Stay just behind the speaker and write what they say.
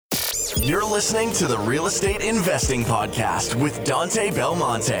You're listening to the Real Estate Investing Podcast with Dante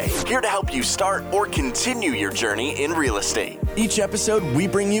Belmonte, here to help you start or continue your journey in real estate. Each episode, we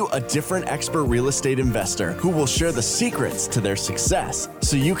bring you a different expert real estate investor who will share the secrets to their success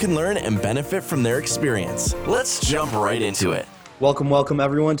so you can learn and benefit from their experience. Let's jump right into it. Welcome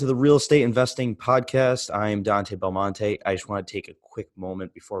everyone to the Real Estate Investing Podcast. I am Dante Belmonte. I just want to take a quick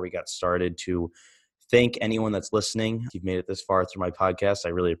moment before we got started to thank anyone that's listening. If you've made it this far through my podcast, I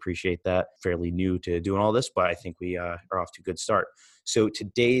really appreciate that. Fairly new to doing all this, but I think we are off to a good start. So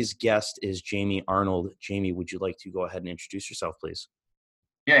today's guest is Jamie Arnold. Jamie, would you like to go ahead and introduce yourself, please?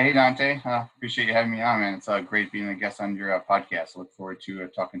 Yeah, hey Dante. Appreciate you having me on, man. It's great being a guest on your podcast. I look forward to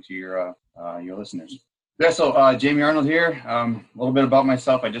talking to your listeners. Yeah, so Jamie Arnold here. A little bit about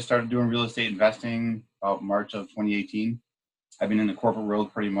myself. I just started doing real estate investing about March of 2018. I've been in the corporate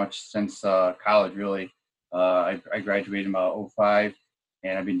world pretty much since college, really. I graduated in about 2005,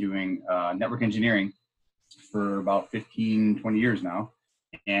 and I've been doing network engineering for about 15, 20 years now.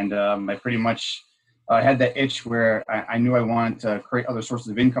 And I pretty much had that itch where I knew I wanted to create other sources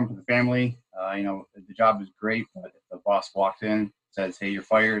of income for the family. The job is great, but if the boss walks in, says, hey, you're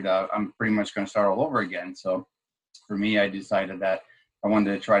fired, I'm pretty much going to start all over again. So for me, I decided that I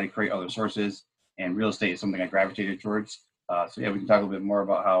wanted to try to create other sources, and real estate is something I gravitated towards. We can talk a little bit more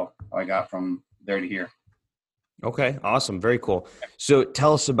about how I got from there to here. Okay, awesome. Very cool. So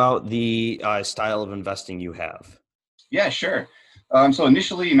tell us about the style of investing you have. Yeah, sure. So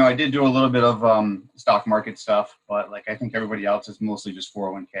initially, I did do a little bit of stock market stuff, but like I think everybody else, it's mostly just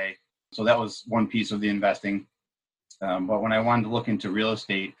 401k. So that was one piece of the investing. But when I wanted to look into real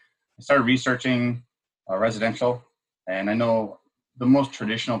estate, I started researching residential. And I know the most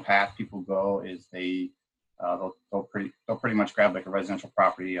traditional path people go is they'll pretty much grab like a residential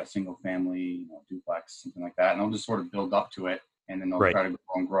property, a single family, duplex, something like that, and they'll just sort of build up to it, and then they'll try to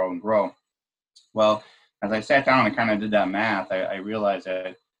grow and grow and grow. Well, as I sat down and kind of did that math, I realized that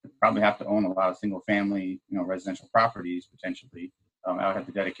I probably have to own a lot of single family, residential properties potentially. I would have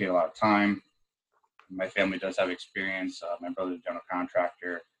to dedicate a lot of time. My family does have experience. My brother's a general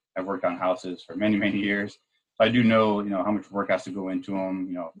contractor. I've worked on houses for many, many years. I do know, how much work has to go into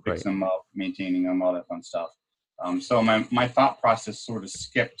them, fix them up, maintaining them, all that fun stuff. So my thought process sort of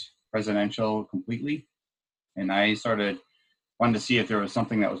skipped residential completely. And I wanted to see if there was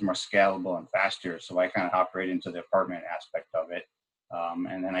something that was more scalable and faster. So I kind of hopped right into the apartment aspect of it.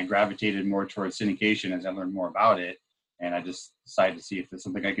 And then I gravitated more towards syndication as I learned more about it. And I just decided to see if there's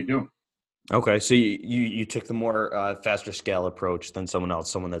something I could do. Okay, so you took the more faster scale approach than someone else,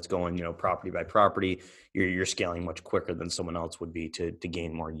 someone that's going, property by property. You're scaling much quicker than someone else would be to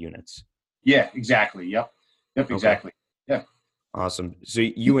gain more units. Yeah, exactly. Yep, exactly. Yeah. Awesome. So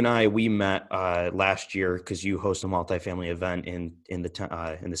you and we met last year because you host a multifamily event in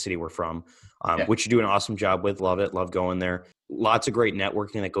the city we're from, which you do an awesome job with. Love it. Love going there. Lots of great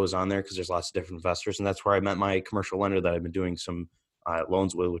networking that goes on there because there's lots of different investors, and that's where I met my commercial lender that I've been doing some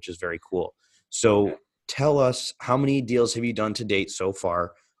loans with, which is very cool. So tell us, how many deals have you done to date so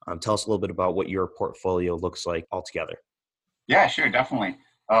far? Tell us a little bit about what your portfolio looks like altogether. Yeah, sure. Definitely.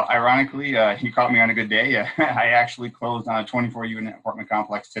 Ironically, you caught me on a good day. I actually closed on a 24-unit apartment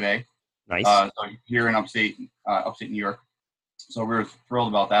complex today. Nice. So here in upstate New York. So we're thrilled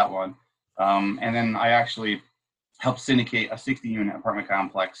about that one. And then I actually helped syndicate a 60-unit apartment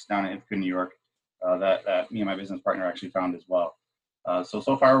complex down in Ithaca, New York, that me and my business partner actually found as well. So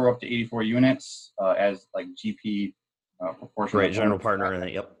far we're up to 84 units as like GP proportion. Right, general partner in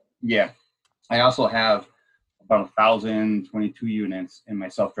it. Yep. Yeah. I also have about 1,022 units in my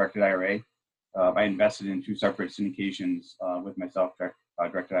self-directed IRA. I invested in 2 separate syndications with my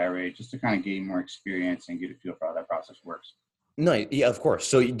self-directed IRA just to kind of gain more experience and get a feel for how that process works. No, yeah, of course.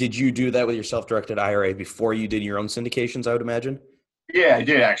 So did you do that with your self-directed IRA before you did your own syndications, I would imagine? Yeah, I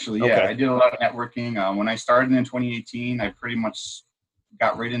did actually. Yeah, okay. I did a lot of networking. When I started in 2018, I pretty much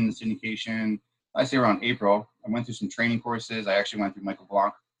got right in the syndication. I say around April. I went through some training courses. I actually went through Michael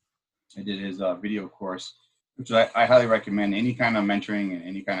Blanc. I did his video course, which I highly recommend. Any kind of mentoring and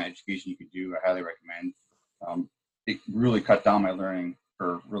any kind of education you could do, I highly recommend. It really cut down my learning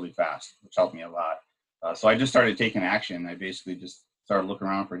curve really fast, which helped me a lot. So I just started taking action. I basically just started looking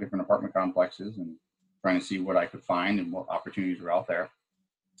around for different apartment complexes and trying to see what I could find and what opportunities were out there.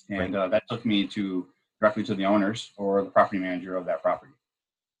 And that took me directly to the owners or the property manager of that property.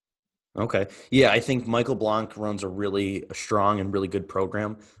 Okay. Yeah, I think Michael Blanc runs a really strong and really good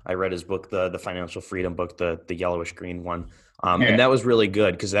program. I read his book, the Financial Freedom book, the yellowish green one. And that was really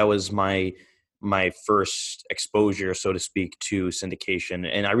good because that was my my first exposure, so to speak, to syndication.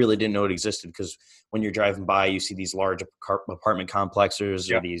 And I really didn't know it existed, because when you're driving by, you see these large apartment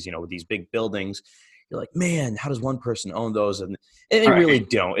complexes or these, these big buildings. You're like, man, how does one person own those? And they really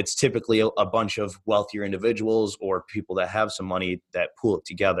don't. It's typically a bunch of wealthier individuals or people that have some money that pool it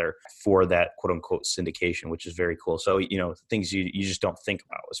together for that quote unquote syndication, which is very cool. So, things you just don't think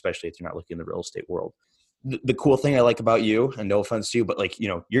about, especially if you're not looking in the real estate world. The cool thing I like about you, and no offense to you, but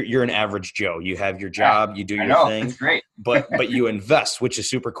you're an average Joe. You have your job, you do your thing. That's great. but you invest, which is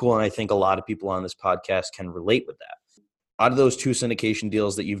super cool. And I think a lot of people on this podcast can relate with that. Out of those 2 syndication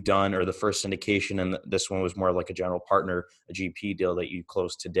deals that you've done, or the first syndication, and this one was more like a general partner, a GP deal that you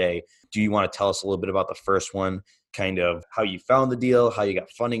closed today, do you want to tell us a little bit about the first one, kind of how you found the deal, how you got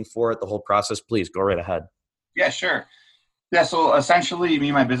funding for it, the whole process? Please go right ahead. Yeah, sure. Yeah, so essentially me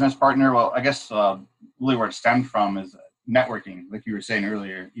and my business partner, well, I guess really where it stemmed from is networking. Like you were saying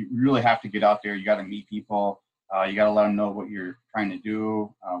earlier, you really have to get out there. You got to meet people. You got to let them know what you're trying to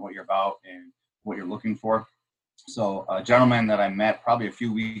do, what you're about, and what you're looking for. So a gentleman that I met probably a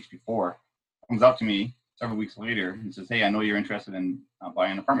few weeks before comes up to me several weeks later and says, hey, I know you're interested in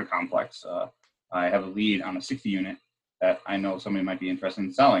buying an apartment complex. I have a lead on a 60 unit that I know somebody might be interested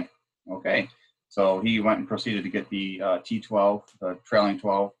in selling. Okay. So he went and proceeded to get the T12, the trailing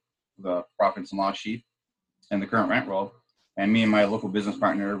 12, the profits and loss sheet, and the current rent roll. And me and my local business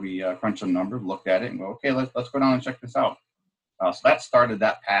partner, we crunched some numbers, looked at it, and go, okay, let's go down and check this out. So that started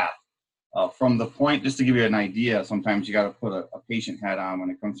that path. From the point, just to give you an idea, sometimes you got to put a patient hat on when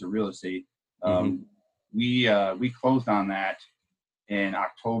it comes to real estate. We closed on that in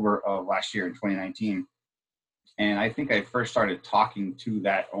October of last year in 2019. And I think I first started talking to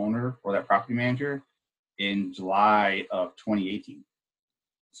that owner or that property manager in July of 2018.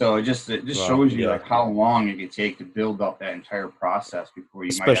 So it just shows you like how long it could take to build up that entire process before you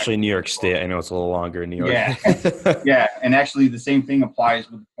especially in New York State. I know it's a little longer in New York. Yeah. Yeah. And actually the same thing applies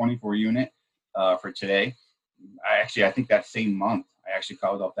with the 24 unit for today. I think that same month, I actually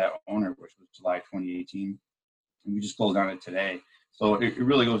called up that owner, which was July 2018. And we just closed on it today. So it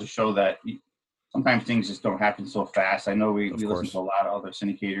really goes to show that sometimes things just don't happen so fast. I know we listen to a lot of other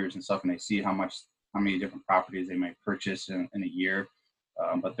syndicators and stuff, and they see how many different properties they might purchase in a year.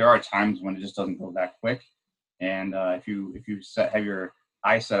 But there are times when it just doesn't go that quick. And if you have your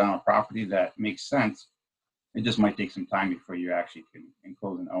eyes set on a property that makes sense, it just might take some time before you actually can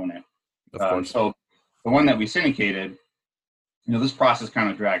close and own it. So the one that we syndicated, this process kind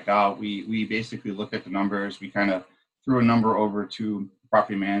of dragged out. We basically looked at the numbers. We kind of threw a number over to the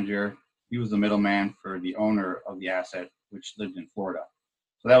property manager. He was the middleman for the owner of the asset, which lived in Florida.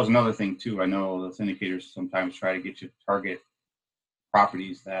 So that was another thing too. I know the syndicators sometimes try to get you to target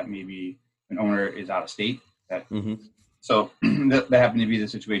properties that maybe an owner is out of state. So that happened to be the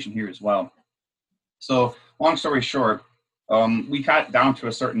situation here as well. So long story short, we got down to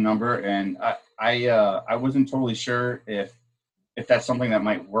a certain number, and I wasn't totally sure if that's something that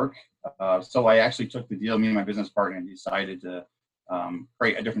might work. So I actually took the deal. Me and my business partner decided to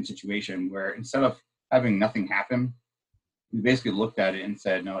create a different situation where instead of having nothing happen, we basically looked at it and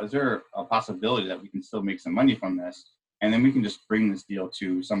said, no, is there a possibility that we can still make some money from this? And then we can just bring this deal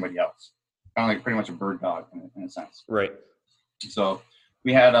to somebody else, kind of like pretty much a bird dog in a sense. Right. So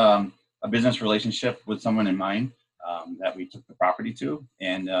we had a business relationship with someone in mind that we took the property to,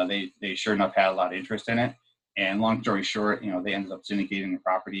 and they sure enough had a lot of interest in it. And long story short, they ended up syndicating the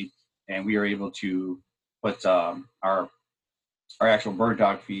property, and we were able to put our actual bird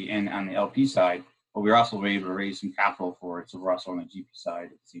dog fee in on the LP side, but we were also able to raise some capital for it. So we're also on the GP side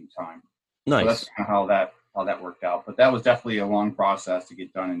at the same time. Nice. So that's kind of how that worked out. But that was definitely a long process to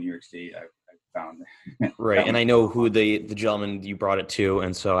get done in New York State, I found. Right. And I know who the gentleman you brought it to.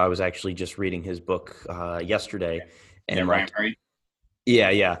 And so I was actually just reading his book yesterday. And Ryan Murray.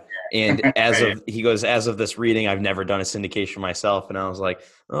 Yeah. And he goes, as of this reading, I've never done a syndication myself. And I was like,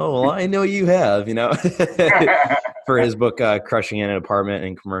 oh, well, I know you have, for his book, Crushing in an Apartment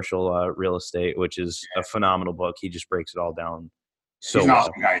and Commercial Real Estate, which is a phenomenal book. He just breaks it all down. So he's an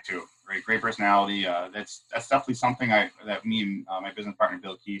awesome guy too. Great personality. That's definitely something that me and my business partner,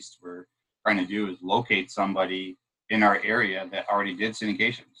 Bill Keast, were trying to do, is locate somebody in our area that already did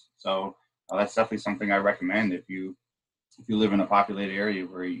syndications. So that's definitely something I recommend if you live in a populated area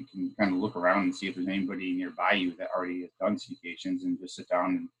where you can kind of look around and see if there's anybody nearby you that already has done syndications, and just sit down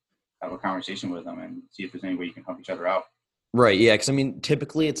and have a conversation with them and see if there's any way you can help each other out. Right. Yeah. Because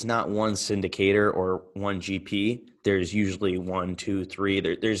typically it's not one syndicator or one GP. There's usually 1, 2,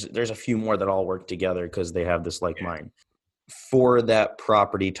 3. There's a few more that all work together because they have this like mind. For that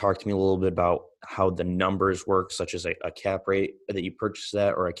property, talk to me a little bit about how the numbers work, such as a cap rate that you purchased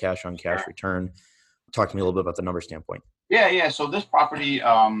that or a cash on cash return. Talk to me a little bit about the number standpoint. Yeah. So this property,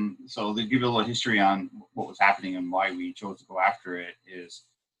 so to give you a little history on what was happening and why we chose to go after it is,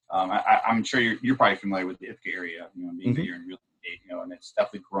 I'm sure you're probably familiar with the Ithaca area, being that you're in real estate, and it's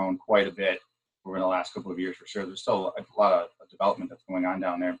definitely grown quite a bit over the last couple of years for sure. There's still a lot of development that's going on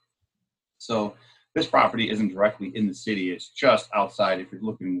down there. So this property isn't directly in the city. It's just outside. If you're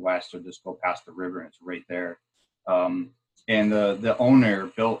looking west or just go past the river, and it's right there. And the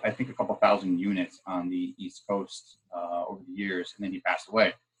owner built, I think, a couple thousand units on the East Coast over the years, and then he passed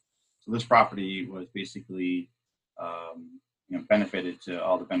away. So this property was basically benefited to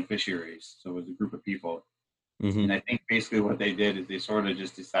all the beneficiaries. So it was a group of people. And I think basically what they did is they sort of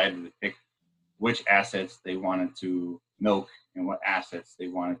just decided to pick which assets they wanted to milk and what assets they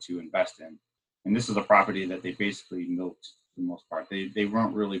wanted to invest in. And this is a property that they basically milked for the most part. They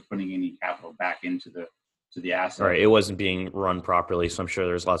weren't really putting any capital back into the asset. Right. It wasn't being run properly. So I'm sure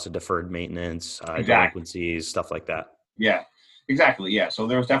there's lots of deferred maintenance, delinquencies, stuff like that. Yeah, exactly. Yeah. So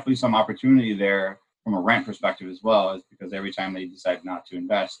there was definitely some opportunity there from a rent perspective as well, as because every time they decide not to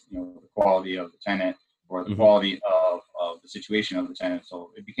invest, the quality of the tenant or the quality of the situation of the tenant.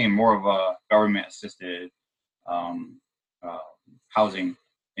 So it became more of a government assisted housing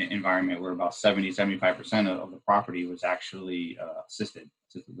environment where about 75% of the property was actually assisted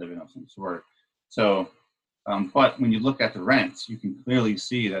living of some sort. So, but when you look at the rents, you can clearly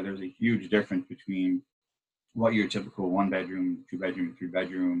see that there's a huge difference between what your typical 1-bedroom, 2-bedroom,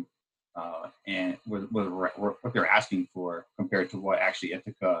 3-bedroom, and what they're asking for compared to what actually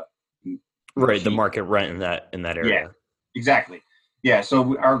Ithaca. Right, the market rent in that area. Yeah, exactly. Yeah,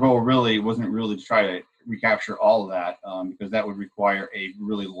 so our goal really wasn't really to try to recapture all of that because that would require a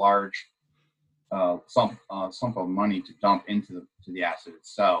really large sum of money to dump into the asset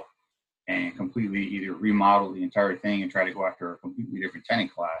itself and completely either remodel the entire thing and try to go after a completely different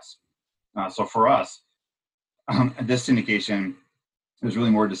tenant class. So for us, this syndication was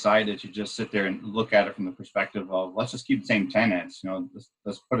really more decided to just sit there and look at it from the perspective of let's just keep the same tenants.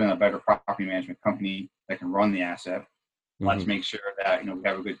 Let's put in a better property management company that can run the asset. Let's make sure that we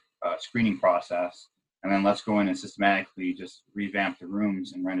have a good screening process, and then let's go in and systematically just revamp the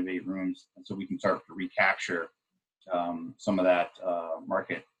rooms and renovate rooms, and so we can start to recapture some of that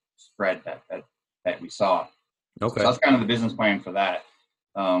market spread that we saw. Okay, so that's kind of the business plan for that.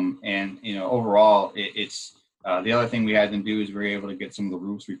 And overall, it's the other thing we had them do is we were able to get some of the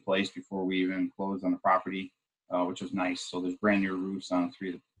roofs replaced before we even closed on the property, which was nice. So there's brand new roofs on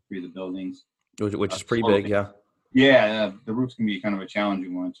three of the buildings, which is pretty big, yeah. Yeah, the roofs can be kind of a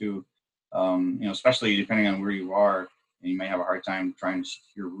challenging one too. Especially depending on where you are, and you may have a hard time trying to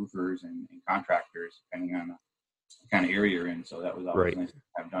secure roofers and contractors depending on the kind of area you're in. So that was always nice to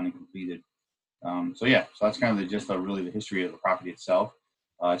have done and completed. So that's kind of the gist of really the history of the property itself.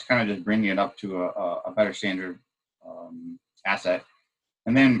 It's kind of just bringing it up to a better standard asset.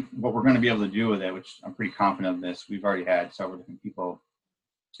 And then what we're going to be able to do with it, which I'm pretty confident of this, we've already had several different people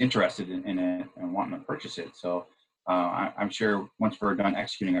interested in it and wanting to purchase it. So I'm sure once we're done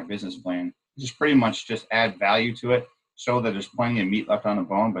executing our business plan, just pretty much just add value to it, show that there's plenty of meat left on the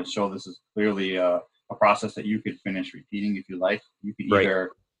bone, but show this is clearly a process that you could finish repeating if you like. You could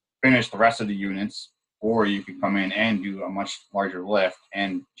either finish the rest of the units, or you could come in and do a much larger lift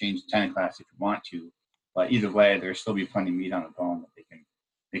and change the tenant class if you want to. But either way, there'll still be plenty of meat on the bone that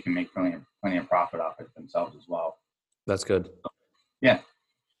they can make plenty of profit off it themselves as well. That's good. Yeah.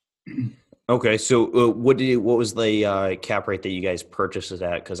 Okay, so what was the cap rate that you guys purchased it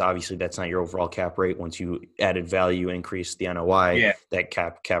at? Because obviously that's not your overall cap rate. Once you added value, increased the NOI, that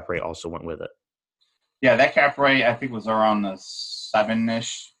cap rate also went with it. Yeah, that cap rate I think was around the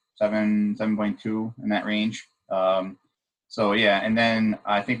 7.2 in that range. And then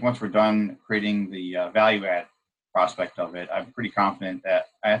I think once we're done creating the value add prospect of it, I'm pretty confident that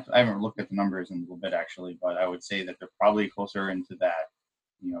I haven't looked at the numbers in a little bit actually, but I would say that they're probably closer into that,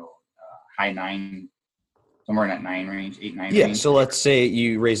 high 9, somewhere in that 9 range, 8, 9 range. Yeah, so let's say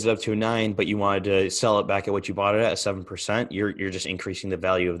you raised it up to a 9, but you wanted to sell it back at what you bought it at 7%. You're just increasing the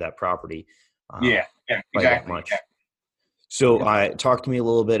value of that property. Exactly. So talk to me a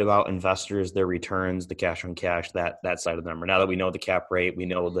little bit about investors, their returns, the cash on cash, that side of the number. Now that we know the cap rate, we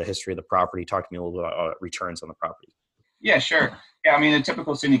know the history of the property, talk to me a little bit about returns on the property. Yeah, sure. Yeah, I mean, the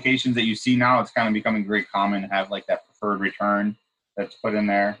typical syndications that you see now, it's kind of becoming very common to have like that preferred return that's put in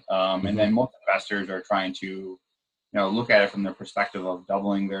there. And then most investors are trying to, look at it from the perspective of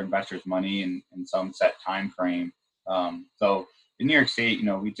doubling their investors' money in some set time frame. So in New York State,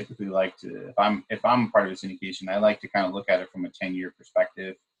 we typically like to, if I'm part of a syndication, I like to kind of look at it from a 10-year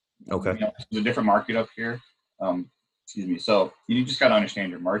perspective. Okay. It's a different market up here. Excuse me. So you just got to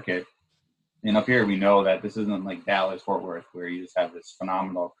understand your market. And up here, we know that this isn't like Dallas, Fort Worth, where you just have this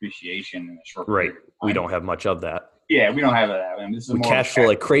phenomenal appreciation in a short period of time. We don't have much of that. Yeah, we don't have that. I mean, this is more cash flow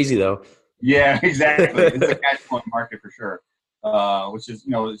like crazy, though. Yeah, exactly. It's a cash flowing market for sure, which is,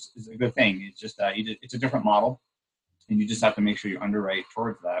 is a good thing. It's just it's a different model, and you just have to make sure you underwrite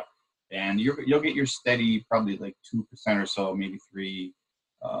towards that. And you'll get your steady, probably like 2% or so, maybe 3%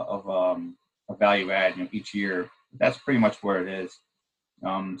 of value add, each year. That's pretty much where it is.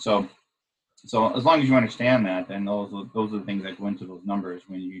 So as long as you understand that, then those are the things that go into those numbers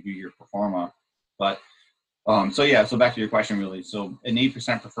when you do your pro forma. But so back to your question, really. So an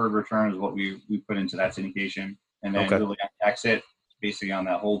 8% preferred return is what we put into that syndication, and then really on exit, basically on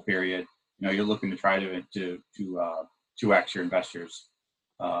that whole period, you're looking to try to 2x your investors'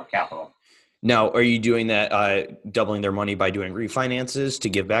 capital. Now, are you doing that, doubling their money by doing refinances to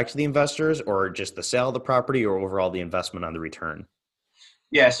give back to the investors, or just the sale of the property, or overall the investment on the return?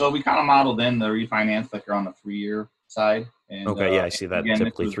 Yeah, so we kind of modeled in the refinance like you're on the 3-year side. And, I see that again,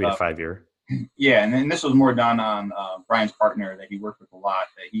 typically 3 to 5 year. Yeah, and then this was more done on Brian's partner that he worked with a lot.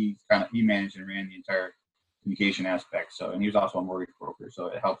 That he managed and ran the entire communication aspect. So, and he was also a mortgage broker, so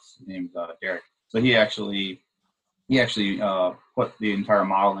it helps. His name's Derek. So he actually put the entire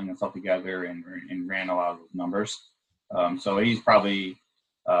modeling and stuff together and ran a lot of those numbers. So he's probably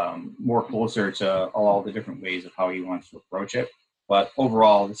more closer to all the different ways of how he wants to approach it. But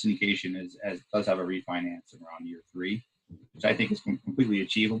overall, the syndication does have a refinance around year 3, which I think is completely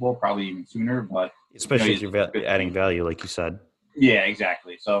achievable, probably even sooner. But especially if you're adding value, like you said. Yeah,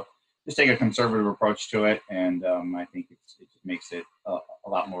 exactly. So just take a conservative approach to it, and I think it just makes it a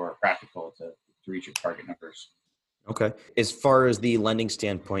lot more practical to reach your target numbers. Okay. As far as the lending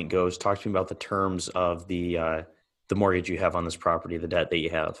standpoint goes, talk to me about the terms of the mortgage you have on this property, the debt that you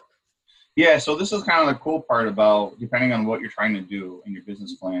have. Yeah, so this is kind of the cool part about depending on what you're trying to do in your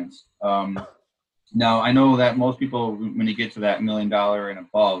business plans. Now, I know that most people, when you get to that $1 million and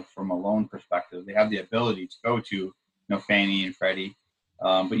above from a loan perspective, they have the ability to go to Fannie and Freddie,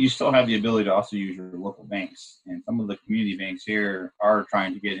 but you still have the ability to also use your local banks. And some of the community banks here are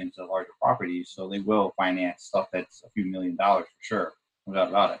trying to get into larger properties, so they will finance stuff that's a few $1 million for sure, no doubt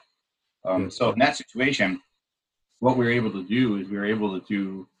about it. So in that situation, what we were able to do is we were able to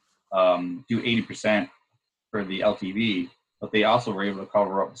do 80% for the LTV, but they also were able to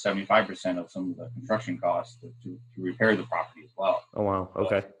cover up 75% of some of the construction costs to repair the property as well. Oh, wow.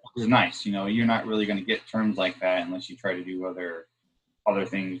 Okay. Which is nice. You're not really going to get terms like that unless you try to do other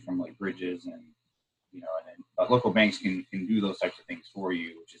things from like bridges and local banks can do those types of things for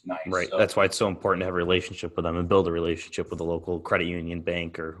you, which is nice. Right. So, that's why it's so important to have a relationship with them and build a relationship with a local credit union,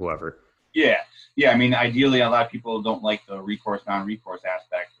 bank, or whoever. Yeah. I mean, ideally, a lot of people don't like the recourse, non-recourse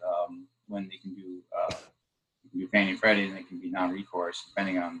aspect when they can do Fannie and Freddie, and they can be non-recourse,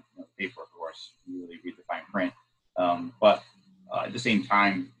 depending on the paperwork, of course. You really read the fine print. But at the same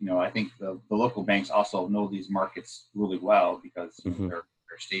time, I think the local banks also know these markets really well because they're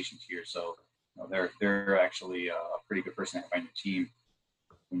stationed here. So they're actually a pretty good person to find your team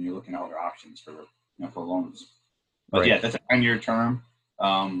when you're looking at other options for loans. But right. Yeah, that's a 10-year term.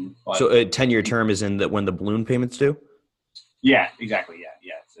 So a 10-year term is in when the balloon payments due? Yeah, exactly. Yeah.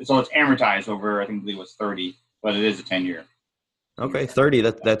 So it's amortized over, I think it was 30, but it is a 10-year. Okay, 30.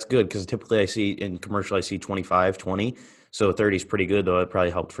 That's good because typically I see in commercial 25, 20. So 30 is pretty good, though. It probably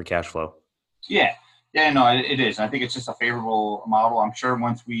helped for cash flow. Yeah. No, it is. I think it's just a favorable model. I'm sure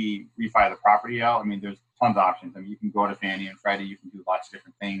once we refi the property out, I mean, there's tons of options. I mean, you can go to Fannie and Freddie. You can do lots of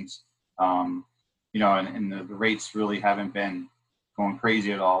different things. And the rates really haven't been going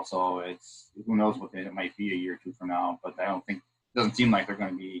crazy at all. So it's, who knows what it might be a year or two from now, but it doesn't seem like they're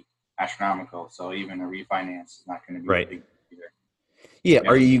going to be astronomical. So even a refinance is not going to be right. big either. Yeah.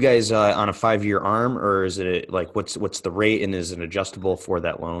 Are you guys on a 5-year ARM, or is it like, what's the rate, and is it adjustable for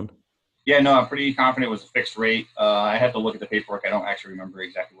that loan? Yeah, no, I'm pretty confident it was a fixed rate. I had to look at the paperwork. I don't actually remember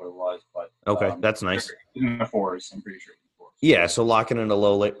exactly what it was, but okay, that's nice. In the 4s, I'm pretty sure. Yeah, so locking in a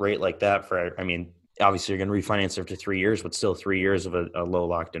low rate like that obviously you're going to refinance after 3 years, but still 3 years of a low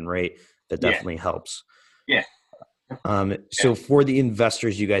locked-in rate, that definitely helps. Yeah. So for the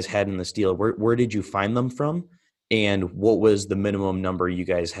investors you guys had in this deal, where did you find them from? And what was the minimum number you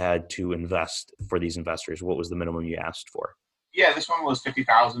guys had to invest for these investors? What was the minimum you asked for? Yeah, this one was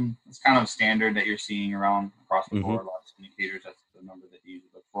 $50,000. It's kind of standard that you're seeing around across the board. A lot of indicators, that's the number that you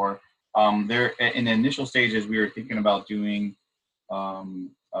look for. There in the initial stages, we were thinking about doing a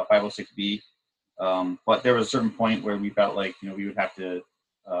 506B But there was a certain point where we felt like, we would have to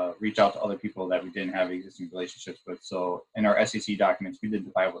reach out to other people that we didn't have existing relationships with. So in our SEC documents, we did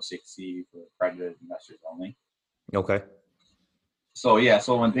the 506C for accredited investors only. Okay. So yeah,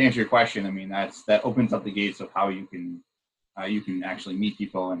 so to answer your question, I mean, that opens up the gates of how you can actually meet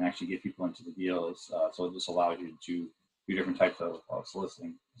people and actually get people into the deals. So it just allows you to do different types of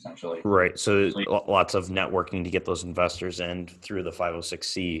soliciting, essentially. Right. So lots of networking to get those investors in through the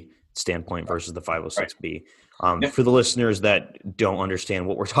 506C standpoint versus the 506B. Yep. For the listeners that don't understand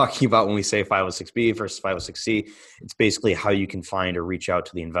what we're talking about when we say 506B versus 506C, it's basically how you can find or reach out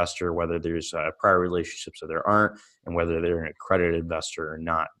to the investor, whether there's prior relationships or there aren't, and whether they're an accredited investor or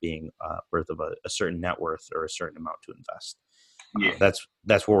not, being worth of a certain net worth or a certain amount to invest. Yeah.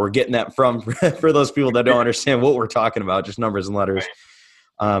 That's where we're getting that from for those people that don't understand what we're talking about, just numbers and letters.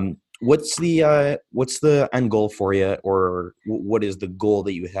 Right. What's the end goal for you, or what is the goal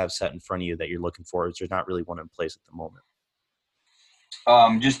that you have set in front of you that you're looking for? Is there's not really one in place at the moment?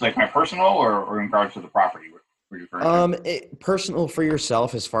 Just like my personal or in regards to the property? Personal for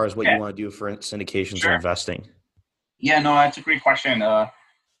yourself, as far as what you want to do for syndications or investing. Yeah, no, that's a great question.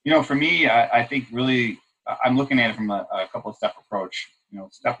 For me, I think really I'm looking at it from a couple of step approach.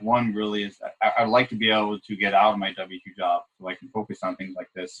 Step one really is I'd like to be able to get out of my W-2 job so I can focus on things like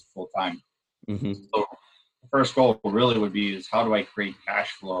this full time. Mm-hmm. So the first goal really would be is how do I create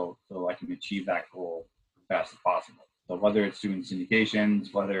cash flow so I can achieve that goal as fast as possible. So whether it's doing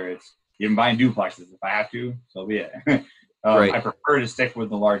syndications, whether it's even buying duplexes if I have to, so be it. Right. I prefer to stick with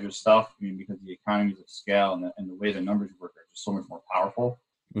the larger stuff, because the economies of scale and the way the numbers work are just so much more powerful.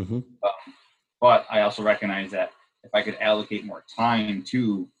 Mm-hmm. But I also recognize that if I could allocate more time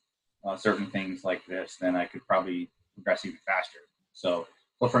to certain things like this, then I could probably progress even faster. So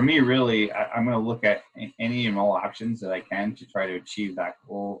for me, really, I'm going to look at any and all options that I can to try to achieve that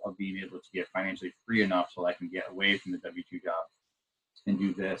goal of being able to get financially free enough so I can get away from the W-2 job and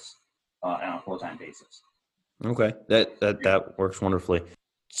do this on a full-time basis. Okay, that works wonderfully.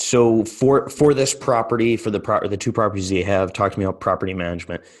 So for this property, for the two properties that you have, talk to me about property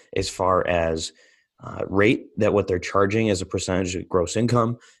management as far as rate, that what they're charging as a percentage of gross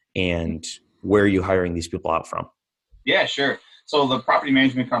income, and where are you hiring these people out from? Yeah, sure. So the property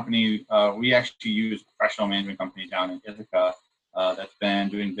management company, we actually use a professional management company down in Ithaca that's been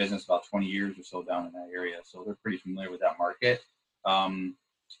doing business about 20 years or so down in that area. So they're pretty familiar with that market.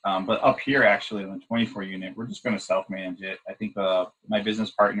 But up here, actually, in the 24 unit, we're just going to self-manage it. I think my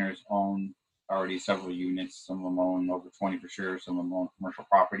business partners own already several units. Some of them own over 20 for sure. Some of them own commercial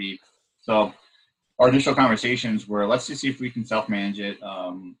property. So our initial conversations were, let's just see if we can self-manage it.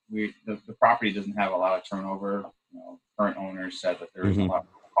 The property doesn't have a lot of turnover. Current owners said that there isn't a lot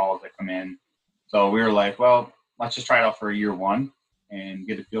of calls that come in. So we were like, well, let's just try it out for year one and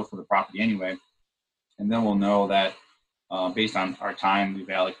get a feel for the property anyway. And then we'll know that based on our time we've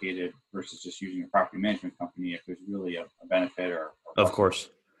allocated versus just using a property management company, if there's really a benefit or of course.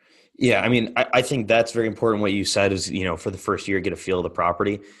 Yeah, I mean, I think that's very important. What you said is, for the first year, get a feel of the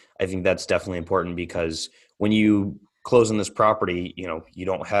property. I think that's definitely important, because when you close on this property, you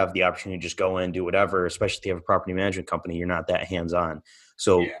don't have the opportunity to just go in and do whatever, especially if you have a property management company, you're not that hands-on.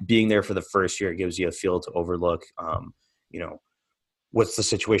 So being there for the first year gives you a feel to overlook, what's the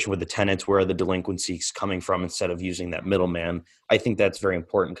situation with the tenants, where are the delinquencies coming from, instead of using that middleman. I think that's very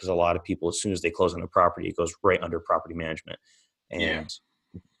important, because a lot of people, as soon as they close on a property, it goes right under property management. And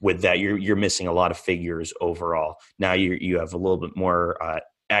with that, you're missing a lot of figures overall. Now you have a little bit more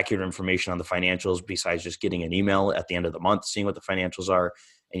accurate information on the financials, besides just getting an email at the end of the month, seeing what the financials are,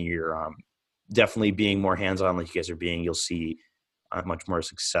 and you're definitely being more hands-on like you guys are being. You'll see much more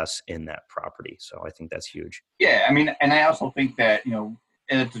success in that property. So I think that's huge. Yeah, I mean, and I also think that,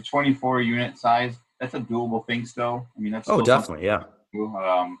 it's a 24 unit size. That's a doable thing still. I mean, that's definitely, yeah.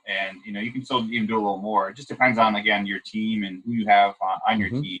 And you can still even do a little more. It just depends on, again, your team and who you have on your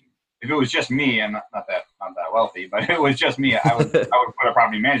team. If it was just me, I'm not that wealthy, but if it was just me, I would put a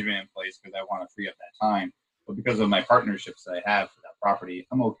property management in place, because I want to free up that time. But because of my partnerships that I have for that property,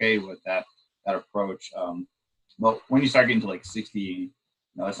 I'm okay with that approach. But when you start getting to like 60,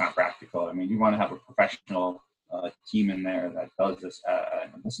 that's not practical. I mean, you want to have a professional team in there that does this.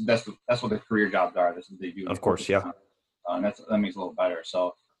 That's what the career jobs are. That's what they do. Of course, yeah. And that makes it a little better.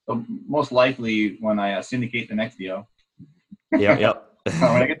 So most likely when I syndicate the next deal. Yep.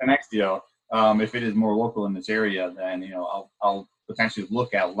 When I get the next deal, if it is more local in this area, then I'll potentially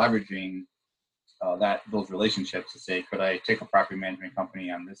look at leveraging those relationships to say, could I take a property management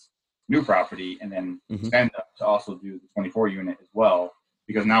company on this new property and then extend up to also do the 24 unit as well,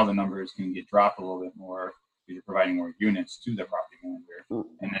 because now the numbers can get dropped a little bit more because you're providing more units to the property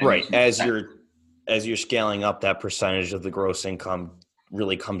manager. Right. as you're scaling up, that percentage of the gross income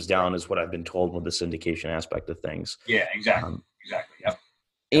really comes down, is what I've been told with the syndication aspect of things. Yeah, exactly. Exactly. Yep.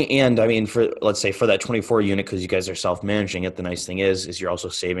 And I mean, let's say for that 24 unit, because you guys are self-managing it, the nice thing is you're also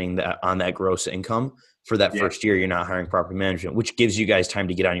saving that on that gross income for that first year. You're not hiring property management, which gives you guys time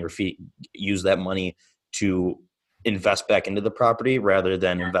to get on your feet, use that money to invest back into the property rather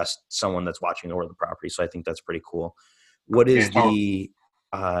than invest someone that's watching over the property. So I think that's pretty cool. What is the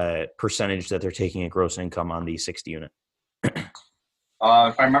percentage that they're taking at gross income on the 60 unit?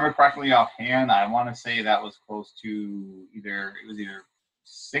 If I remember correctly offhand, I want to say that was close to either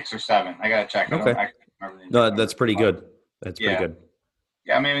 6 or 7. I gotta check. Okay. I don't remember No, that's pretty good. That's pretty good.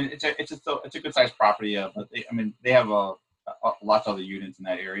 Yeah, I mean it's a good sized property. But they have lots of other units in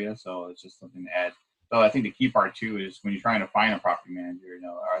that area, so it's just something to add. So I think the key part too is when you're trying to find a property manager,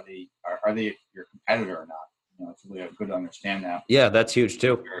 are they your competitor or not? It's really good to understand that. Yeah, that's huge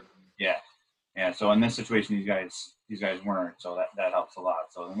too. Yeah. So in this situation, these guys weren't, so that helps a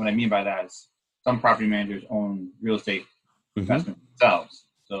lot. So what I mean by that is some property managers own real estate investment themselves.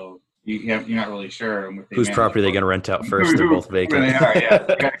 So you're not really sure whose property they're going to rent out first. They're both vacant. They are, yeah.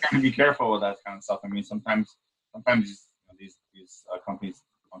 You got to kind of be careful with that kind of stuff. I mean, sometimes these companies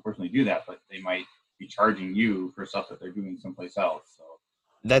unfortunately do that, but they might be charging you for stuff that they're doing someplace else. So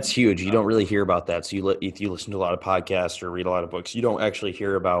that's huge. You don't really hear about that. So if you listen to a lot of podcasts or read a lot of books, you don't actually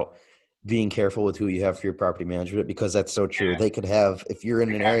hear about being careful with who you have for your property management, because that's so true. They could have, if you're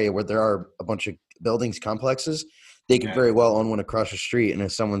in an area where there are a bunch of buildings, complexes, they could very well own one across the street. And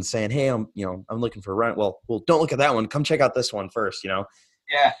if someone's saying, "Hey, I'm looking for rent," well, don't look at that one. Come check out this one first. Yeah.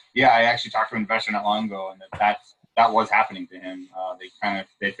 I actually talked to an investor not long ago, and that was happening to him.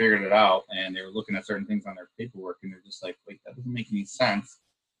 They figured it out, and they were looking at certain things on their paperwork, and they're just like, "Wait, that doesn't make any sense."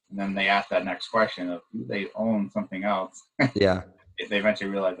 And then they asked that next question of, do they own something else? Yeah. They eventually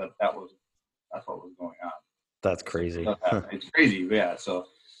realized that's what was going on. That's crazy. It's crazy, yeah. So,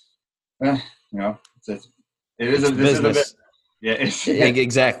 it is a business. Yeah,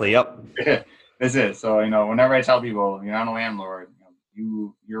 exactly. Yep. Yeah, this is. So whenever I tell people you're not a landlord,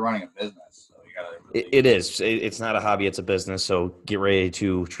 you're running a business. So you gotta. Really it is. It's not a hobby. It's a business. So get ready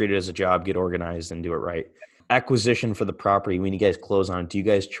to treat it as a job, get organized, and do it right. Acquisition for the property, when you guys close on it, do you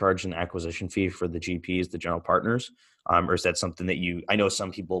guys charge an acquisition fee for the GPs, the general partners? Or is that something that I know some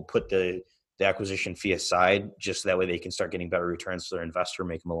people put the acquisition fee aside just so that way they can start getting better returns to their investor,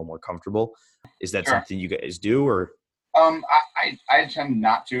 make them a little more comfortable. Is that something you guys do, or? I tend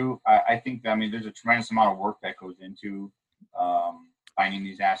not to. I think there's a tremendous amount of work that goes into finding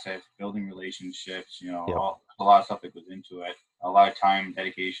these assets, building relationships, a lot of stuff that goes into it, a lot of time,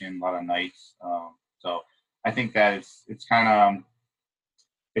 dedication, a lot of nights. So I think that it's kind of,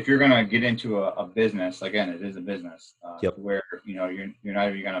 if you're going to get into a business, again, it is a business where, you're not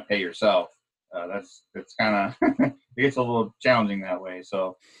even going to pay yourself. That's kind of, it gets a little challenging that way.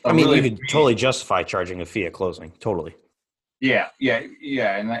 So you could totally justify charging a fee at closing. Totally. Yeah.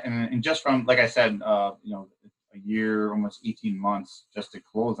 And just from, like I said, a year, almost 18 months just to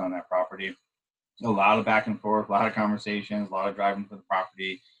close on that property, a lot of back and forth, a lot of conversations, a lot of driving for the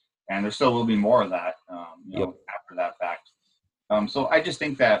property. And there still will be more of that, after that fact. So I just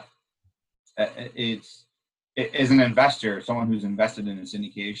think that as an investor, someone who's invested in a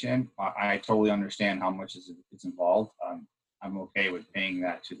syndication, I totally understand how much it's involved. I'm okay with paying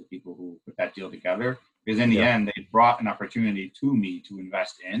that to the people who put that deal together, because in the end, they brought an opportunity to me to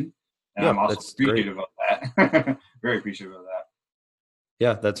invest in. And I'm also appreciative of that. Very appreciative of that.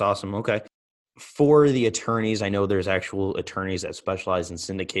 Yeah, that's awesome. Okay. For the attorneys, I know there's actual attorneys that specialize in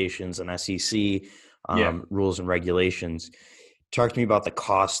syndications and SEC rules and regulations. Talk to me about the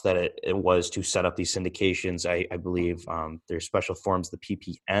cost that it was to set up these syndications. I believe there's special forms, the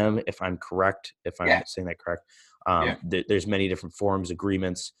PPM, if I'm correct, if I'm saying that correct. There's many different forms,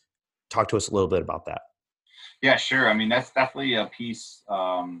 agreements. Talk to us a little bit about that. Yeah, sure. That's definitely a piece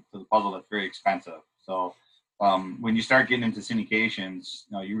to the puzzle that's very expensive. So when you start getting into syndications,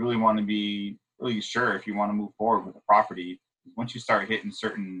 you really want to be really sure if you want to move forward with a property. Once you start hitting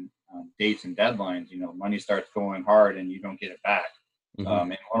certain dates and deadlines, money starts going hard and you don't get it back. And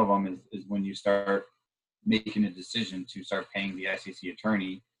one of them is when you start making a decision to start paying the SEC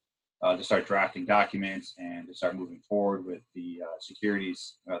attorney to start drafting documents and to start moving forward with the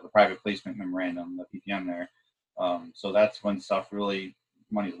securities, the private placement memorandum, the PPM there. So that's when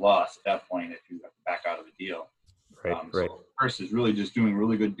money's lost at that point if you have to back out of the deal. Right. So first is really just doing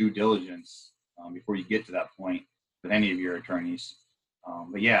really good due diligence before you get to that point with any of your attorneys.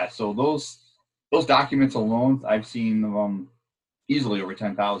 So those documents alone, I've seen them easily over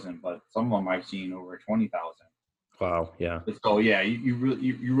 10,000, but some of them I've seen over 20,000. Wow. Yeah. So yeah, you're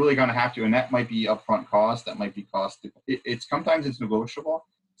really going to have to, and that might be upfront cost. That might be cost. It's sometimes it's negotiable.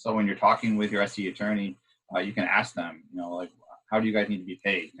 So when you're talking with your SE attorney, you can ask them, like, how do you guys need to be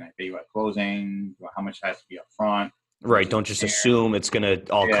paid? Can I pay you at closing? How much has to be upfront? Right. Don't just assume it's going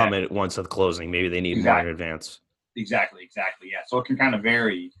to all come at once at closing. Maybe they need more in advance. Exactly. Yeah. So it can kind of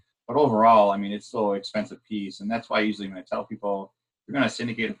vary, but overall, I mean, it's still an expensive piece. And that's why usually when I tell people you're going to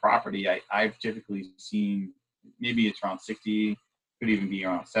syndicate a property, I've typically seen maybe it's around 60, could even be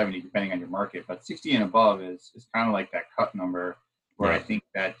around 70, depending on your market. But 60 and above is kind of like that cut number where I think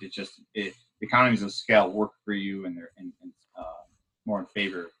that the economies of scale work for you and they're more in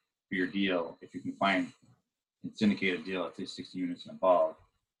favor for your deal if you can find and syndicate a deal at least 60 units and above.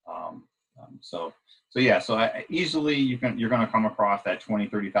 So easily you're going to come across that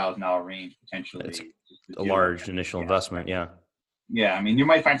 $20,000-$30,000 range potentially. It's a large initial investment. Yeah. Yeah. I mean, you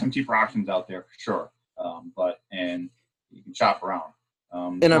might find some cheaper options out there for sure. And you can shop around.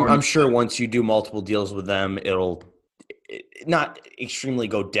 And I'm sure once you do multiple deals with them, it'll not extremely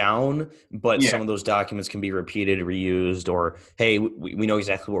go down, but some of those documents can be repeated, reused, or, hey, we know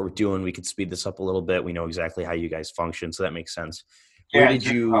exactly what we're doing. We could speed this up a little bit. We know exactly how you guys function. So that makes sense. Where did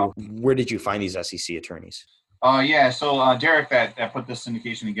you find these SEC attorneys? So Derek that put this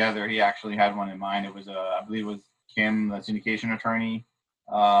syndication together, he actually had one in mind. It was I believe it was Kim, the syndication attorney.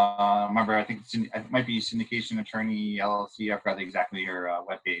 Remember, I think it might be Syndication Attorney LLC. I forgot exactly her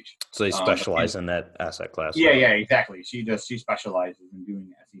webpage. So they specialize in that asset class. Yeah, exactly. She specializes in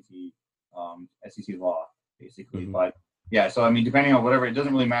doing SEC law, basically. Mm-hmm. But yeah, so I mean, depending on whatever, it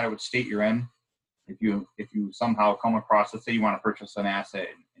doesn't really matter what state you're in. If you somehow come across, let's say you want to purchase an asset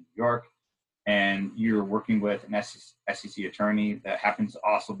in New York, and you're working with an SEC attorney that happens to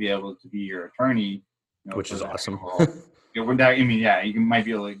also be able to be your attorney, which is awesome. You might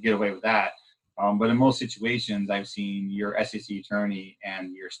be able to get away with that. But in most situations, I've seen your SEC attorney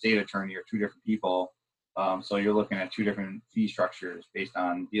and your state attorney are two different people. So you're looking at two different fee structures based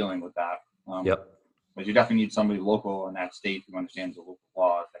on dealing with that. But you definitely need somebody local in that state who understands the local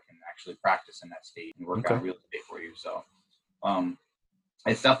laws that can actually practice in that state and work on real estate for you. So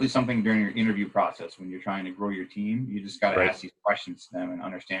it's definitely something during your interview process when you're trying to grow your team. You just got to ask these questions to them and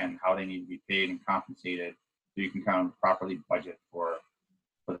understand how they need to be paid and compensated, so you can kind of properly budget for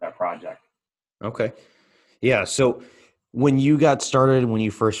that project. Okay. Yeah. So when you got started, when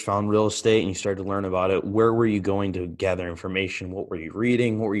you first found real estate and you started to learn about it, where were you going to gather information? What were you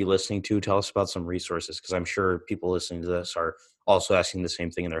reading? What were you listening to? Tell us about some resources, because I'm sure people listening to this are also asking the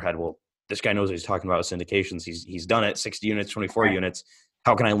same thing in their head. Well, this guy knows what he's talking about with syndications. He's done it, 60 units, 24 units.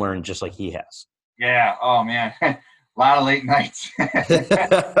 How can I learn just like he has? Yeah. Oh, man. A lot of late nights.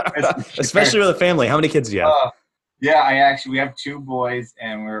 Especially with a family. How many kids do you have? We have 2 boys,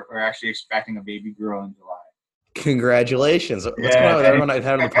 and we're actually expecting a baby girl in July. Congratulations. What's going on with everyone I've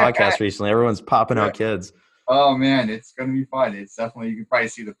had on the podcast recently? Everyone's popping out kids. Oh, man, it's going to be fun. It's definitely, you can probably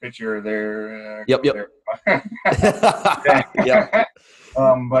see the picture there. Yep.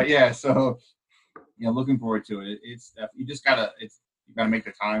 But yeah, so, looking forward to it. It's you gotta make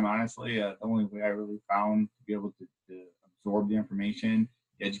the time, honestly. The only way I really found to be able to absorb the information,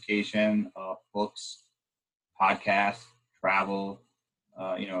 the education, books, podcasts, travel,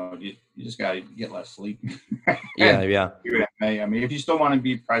 you just got to get less sleep. Yeah. I mean, if you still want to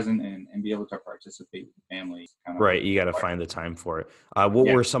be present and be able to participate with the family. Right. You got to find the time for it.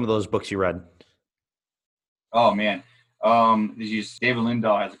 What were some of those books you read? Oh, man. David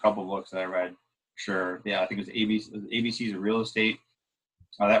Lindahl has a couple of books that I read. Sure. Yeah, I think it was ABC's of Real Estate.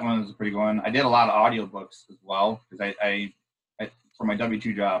 That one was a pretty good one. I did a lot of audiobooks as well, because I for my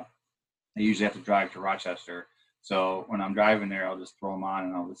W-2 job, I usually have to drive to Rochester. So when I'm driving there, I'll just throw them on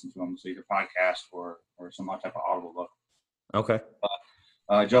and I'll listen to them. So either podcast or some type of audible book. Okay.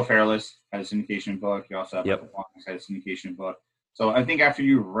 Joe Fairless has a syndication book. You also have has a syndication book. So I think after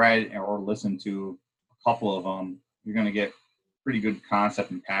you've read or listened to a couple of them, you're going to get pretty good concept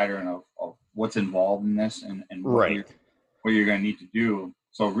and pattern of what's involved in this and what you're going to need to do.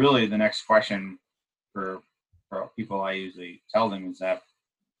 So really the next question for people I usually tell them is that,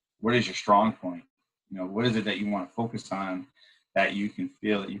 what is your strong point? What is it that you want to focus on that you can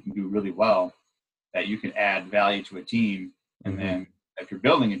feel that you can do really well, that you can add value to a team? And then if you're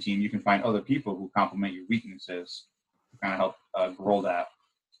building a team, you can find other people who complement your weaknesses to kind of help grow that.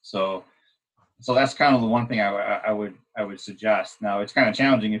 So that's kind of the one thing I would suggest. Now, it's kind of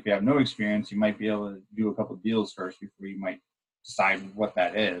challenging if you have no experience. You might be able to do a couple of deals first before you might decide what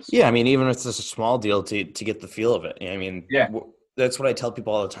that is. Yeah, I mean, even if it's just a small deal to get the feel of it. I mean, that's what I tell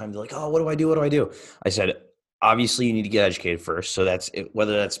people all the time. They're like, oh, what do I do? I said, obviously you need to get educated first. So that's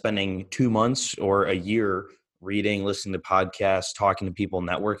whether that's spending 2 months or a year reading, listening to podcasts, talking to people,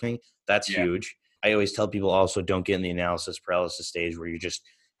 networking. That's huge. I always tell people also don't get in the analysis paralysis stage where you're just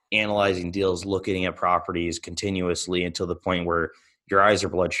analyzing deals, looking at properties continuously until the point where your eyes are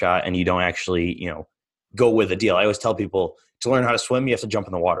bloodshot and you don't actually, go with a deal. I always tell people to learn how to swim, you have to jump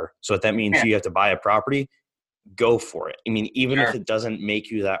in the water. So if that means you have to buy a property, go for it. I mean, even if it doesn't make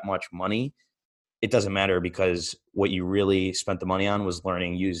you that much money, it doesn't matter, because what you really spent the money on was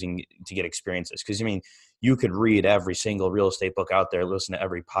learning, using to get experiences. Because, you could read every single real estate book out there, listen to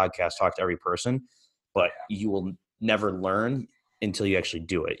every podcast, talk to every person, but you will never learn until you actually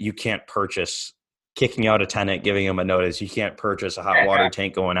do it. You can't purchase kicking out a tenant, giving them a notice. You can't purchase a hot water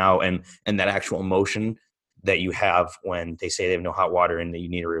tank going out and that actual emotion that you have when they say they have no hot water and that you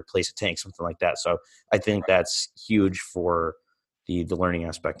need to replace a tank, something like that. So I think that's huge for the learning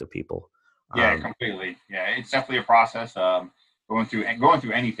aspect of people. Yeah, completely. Yeah, it's definitely a process. Going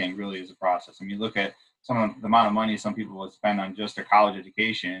through anything really is a process. I mean, look at some of the amount of money some people would spend on just their college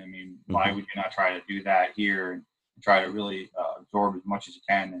education. I mean, why would you not try to do that here and try to really absorb as much as you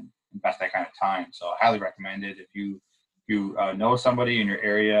can and invest that kind of time? So I highly recommend it. If you know somebody in your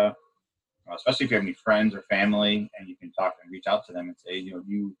area, especially if you have any friends or family, and you can talk and reach out to them and say,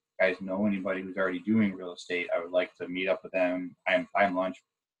 you guys know anybody who's already doing real estate, I would like to meet up with them. I'm lunch,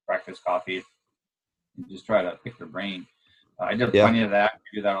 breakfast, coffee, and just try to pick their brain. I did plenty of that. I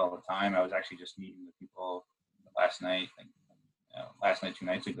do that all the time. I was actually just meeting with people last night, 2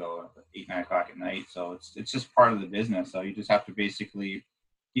 nights ago, at 8, 9 o'clock at night. So it's just part of the business. So you just have to basically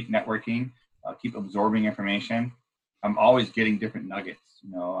keep networking, keep absorbing information. I'm always getting different nuggets.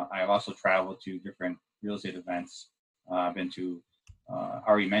 I've also traveled to different real estate events. I've been to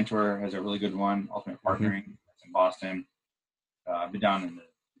RE Mentor has a really good one, Ultimate Partnering. That's in Boston. I've been down in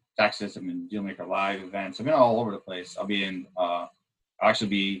Texas. I've been Dealmaker Live events. I've been all over the place. I'll actually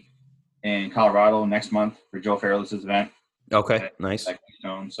be in Colorado next month for Joe Fairless' event. Okay, nice.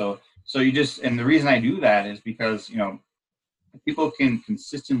 So you just, and the reason I do that is because, if people can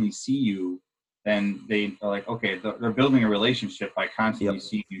consistently see you, then they are like, okay, they're building a relationship by constantly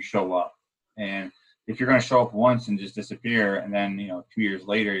seeing you show up. And if you're going to show up once and just disappear, and then, 2 years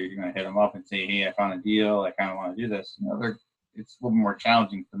later, you're going to hit them up and say, hey, I found a deal. I kind of want to do this. It's a little more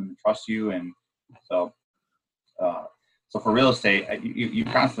challenging for them to trust you. And so for real estate, you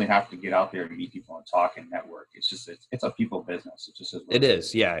constantly have to get out there and meet people and talk and network. It's just, it's a people business. It just is. It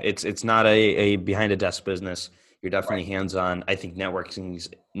is. Yeah. It's not a behind a desk business. You're definitely hands-on. I think networking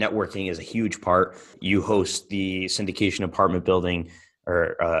is a huge part. You host the syndication apartment building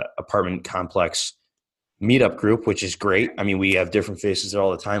or apartment complex meetup group, which is great. I mean, we have different faces there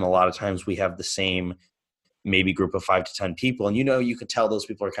all the time. A lot of times we have the same maybe group of 5 to 10 people. And, you could tell those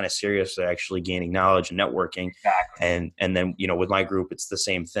people are kind of serious. They're actually gaining knowledge and networking. Exactly. And then, with my group, it's the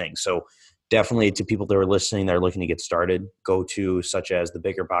same thing. So definitely to people that are listening, that are looking to get started, go to such as the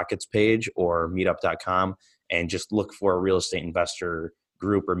Bigger Pockets page or meetup.com and just look for a real estate investor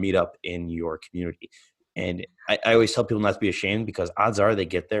group or meetup in your community. And I always tell people not to be ashamed, because odds are they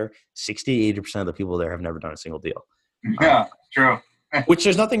get there, 60-80% of the people there have never done a single deal. Yeah, true. Which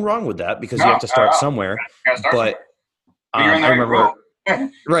there's nothing wrong with that, because you have to start somewhere. But you're in I remember,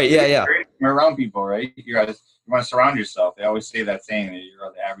 right? Yeah. You're around people, right? You want to surround yourself. They always say that saying that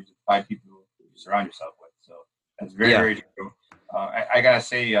you're the average of 5 people you surround yourself with. So that's very, very true. I gotta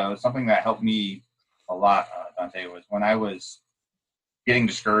say, something that helped me a lot, Dante, was when I was getting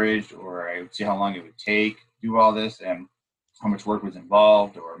discouraged, or I would see how long it would take to do all this and how much work was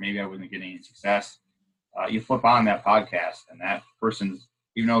involved, or maybe I wasn't getting any success. You flip on that podcast, and that person's,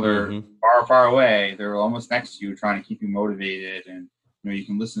 even though they're far, far away, they're almost next to you, trying to keep you motivated. And you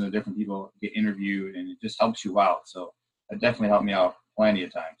can listen to different people get interviewed, and it just helps you out. So that definitely helped me out plenty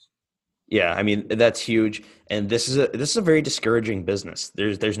of times. Yeah, I mean, that's huge. And this is a very discouraging business.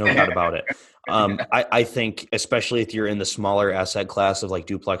 There's no doubt about it. I think, especially if you're in the smaller asset class of like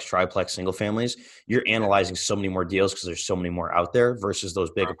duplex, triplex, single families, you're analyzing so many more deals because there's so many more out there, versus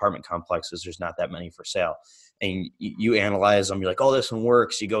those big apartment complexes. There's not that many for sale. And you analyze them. You're like, oh, this one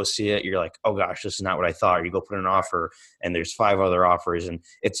works. You go see it. You're like, oh gosh, this is not what I thought. Or you go put in an offer and there's 5 other offers, and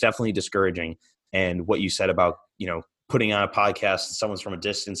it's definitely discouraging. And what you said about, putting on a podcast and someone's from a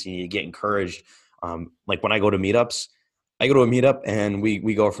distance and you get encouraged. Like when I go to meetups, I go to a meetup and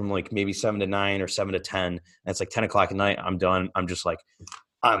we go from like maybe 7 to 9 or 7 to 10. And it's like 10 o'clock at night. I'm done. I'm just like,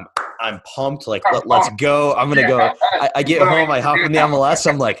 I'm pumped. Like, let's go. I'm going to go. I get home. I hop in the MLS.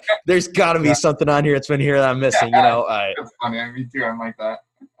 I'm like, there's gotta be something on here. It's been here that I'm missing, That's funny. Me too. I'm like that.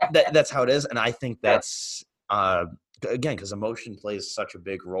 That's how it is. And I think that's, again, because emotion plays such a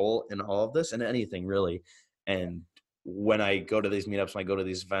big role in all of this and anything really. And when I go to these meetups, when I go to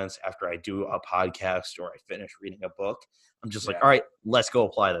these events, after I do a podcast or I finish reading a book, I'm just like, all right, let's go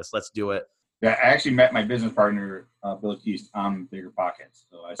apply this. Let's do it. Yeah, I actually met my business partner, Bill Keast, on Bigger Pockets.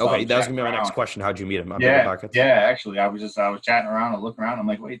 So I saw okay, that was gonna be my next question. How'd you meet him on Bigger Pockets? Yeah, actually, I was chatting around and looking around. I'm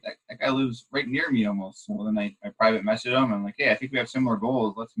like, wait, that guy lives right near me almost. So then I private messaged him. I'm like, hey, I think we have similar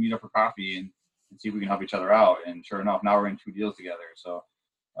goals. Let's meet up for coffee and see if we can help each other out. And sure enough, now we're in 2 deals together. So.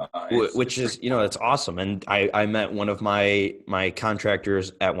 Which is, that's awesome. And I met one of my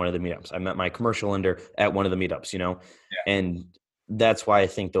contractors at one of the meetups. I met my commercial lender at one of the meetups, and that's why I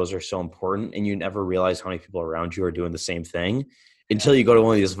think those are so important. And you never realize how many people around you are doing the same thing until you go to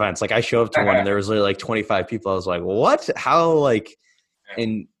one of these events. Like I show up to one and there was literally like 25 people. I was like, what? How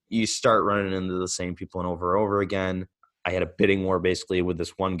and you start running into the same people and over again. I had a bidding war basically with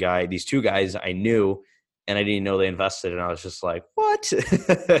this one guy, these 2 guys I knew, and I didn't know they invested. And I was just like, what?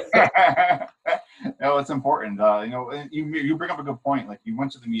 No, it's important. You bring up a good point. Like you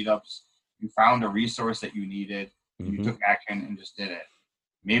went to the meetups, you found a resource that you needed, you took action and just did it.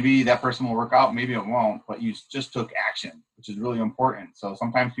 Maybe that person will work out, maybe it won't, but you just took action, which is really important. So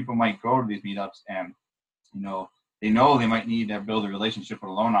sometimes people might go to these meetups and, they know they might need to build a relationship with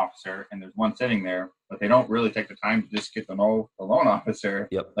a loan officer, and there's one sitting there, but they don't really take the time to just get to know the loan officer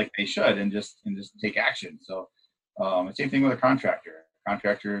like they should and just take action. So same thing with a contractor.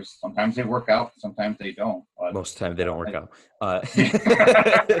 Contractors, sometimes they work out, sometimes they don't. But most of the time they don't work out.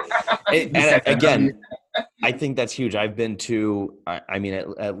 And again, I think that's huge. I've been to,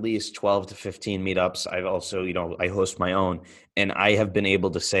 at least 12 to 15 meetups. I've also, I host my own, and I have been able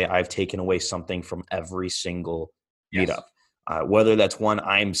to say I've taken away something from every single meetup. Whether that's one,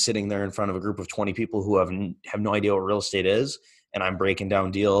 I'm sitting there in front of a group of 20 people who have no idea what real estate is, and I'm breaking down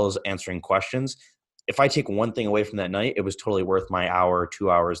deals, answering questions. If I take one thing away from that night, it was totally worth my hour, 2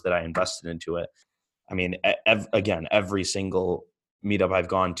 hours that I invested into it. I mean, again, every single meetup I've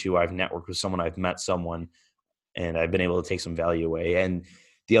gone to, I've networked with someone, I've met someone, and I've been able to take some value away. And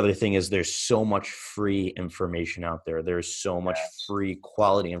the other thing is there's so much free information out there. There's so much free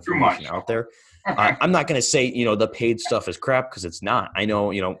quality information out there. I'm not going to say, the paid stuff is crap, because it's not. I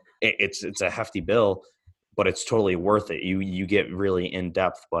know, it's a hefty bill, but it's totally worth it. You get really in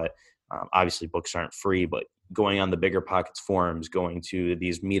depth, but obviously books aren't free. But going on the Bigger Pockets forums, going to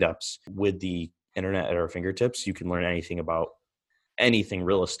these meetups with the internet at our fingertips, you can learn anything about anything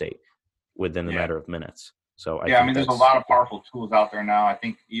real estate within a matter of minutes. So there's a lot of powerful tools out there now. I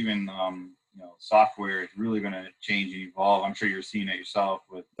think even software is really going to change and evolve. I'm sure you're seeing it yourself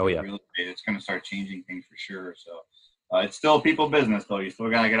with real estate. It's going to start changing things for sure. So it's still people business, though. You still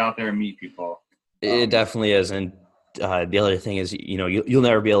got to get out there and meet people. It definitely is. And the other thing is, you'll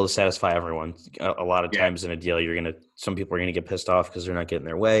never be able to satisfy everyone. A lot of times in a deal, some people are going to get pissed off because they're not getting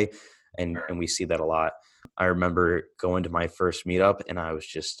their way. And we see that a lot. I remember going to my first meetup, and I was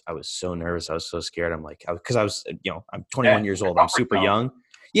so nervous. I was so scared. I'm like, because I was, I'm 21 years old. I'm super young.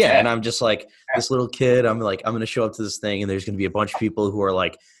 Yeah. And I'm just like this little kid. I'm like, I'm going to show up to this thing, and there's going to be a bunch of people who are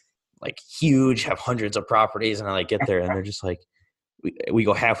like huge, have hundreds of properties. And I get there, and they're just like, we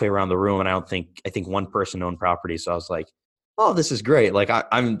go halfway around the room, and I think one person owned property. So I was like, oh, this is great. Like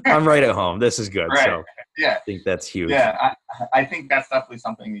I'm right at home. This is good. Right. So I think that's huge. Yeah. I think that's definitely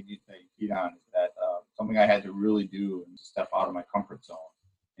something that you feed on, is that something I had to really do, and step out of my comfort zone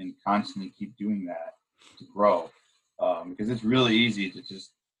and constantly keep doing that to grow. Because it's really easy to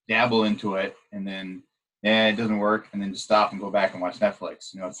just dabble into it and then, it doesn't work, and then just stop and go back and watch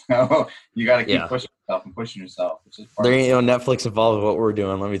Netflix. So you got to keep pushing yourself and pushing yourself. There ain't no Netflix involved with what we're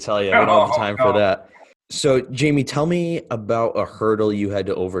doing. Let me tell you, we don't have the time for that. So, Jamie, tell me about a hurdle you had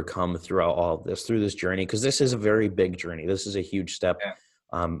to overcome throughout all of this, through this journey, because this is a very big journey. This is a huge step.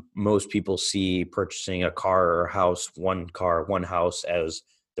 Yeah. Most people see purchasing a car or a house, one house, as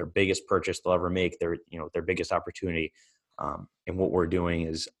their biggest purchase they'll ever make, their biggest opportunity. And what we're doing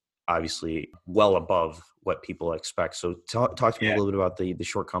is obviously well above what people expect. So talk to me a little bit about the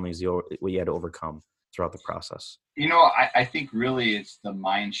shortcomings, what you had to overcome throughout the process. I think really it's the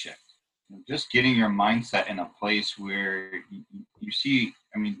mind shift. Just getting your mindset in a place where you see,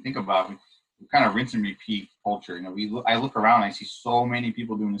 think about it, we kind of rinse and repeat culture. I look around, I see so many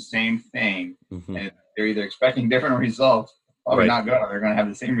people doing the same thing, and they're either expecting different results, probably not good, or they're going to have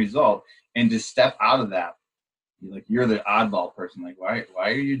the same result. And to step out of that, you're the oddball person. Like, why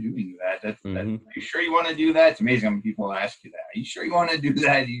are you doing that? Are you sure you want to do that? It's amazing when people ask you that. Are you sure you want to do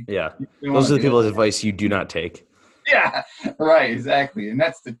that? Those are the people's advice you do not take. Yeah, right, exactly. And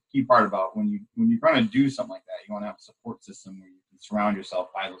that's the key part about when you're going to do something like that. You want to have a support system where you can surround yourself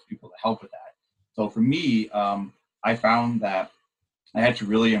by those people to help with that. So for me, I found that I had to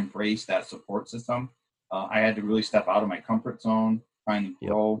really embrace that support system. I had to really step out of my comfort zone, trying to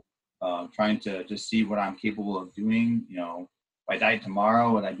grow, trying to just see what I'm capable of doing. You know, if I died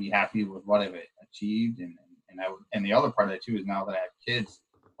tomorrow, would I be happy with what I've achieved? And the other part of it too is now that I have kids,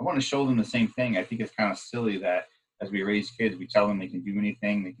 I want to show them the same thing. I think it's kind of silly that as we raise kids, we tell them they can do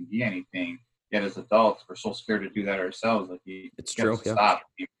anything, they can be anything. Yet as adults, we're so scared to do that ourselves. Like it's true. Stop.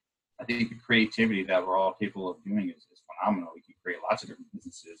 I think the creativity that we're all capable of doing is phenomenal. We can create lots of different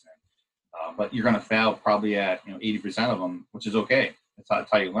businesses, but you're going to fail probably at 80% of them, which is okay. That's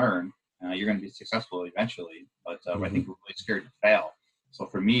how you learn. You're going to be successful eventually, but I think we're really scared to fail. So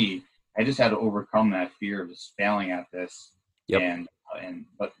for me, I just had to overcome that fear of just failing at this.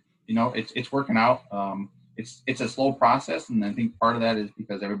 But it's working out. It's a slow process, and I think part of that is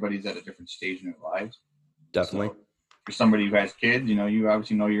because everybody's at a different stage in their lives. Definitely. So for somebody who has kids, you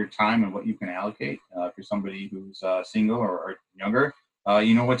obviously know your time and what you can allocate. If you're somebody who's single or younger,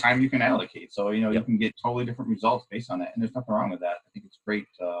 you know what time you can allocate. So you can get totally different results based on that, and there's nothing wrong with that. I think it's great,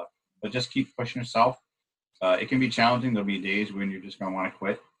 but just keep pushing yourself. It can be challenging. There'll be days when you're just going to want to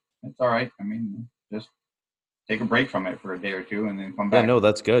quit. It's all right. I mean, just take a break from it for a day or two and then come back. Yeah, no,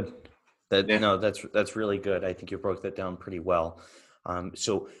 that's good. No, that's really good. I think you broke that down pretty well.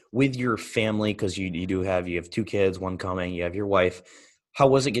 So with your family, because you have 2 kids, one coming, you have your wife. How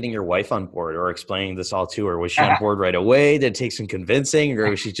was it getting your wife on board or explaining this all to her? Was she on board right away? Did it take some convincing, or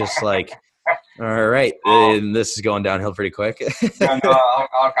was she just like, all right, and this is going downhill pretty quick?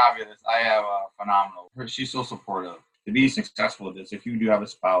 I'll copy this. I have a phenomenal. She's so supportive. To be successful at this, if you do have a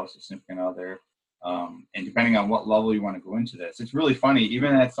spouse, a significant other, and depending on what level you want to go into this, it's really funny.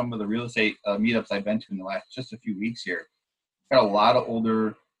 Even at some of the real estate meetups I've been to in the last just a few weeks here, I've got a lot of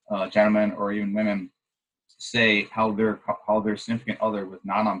older gentlemen or even women say how their significant other was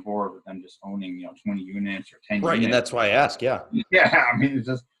not on board with them just owning 20 units or 10 units. Right, and that's why I asked. Yeah. I mean,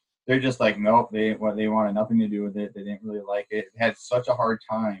 they're just like, nope. They wanted nothing to do with it. They didn't really like it. It had such a hard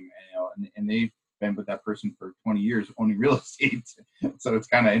time, and they've been with that person for 20 years owning real estate. So it's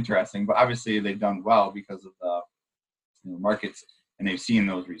kind of interesting, but obviously they've done well because of the markets, and they've seen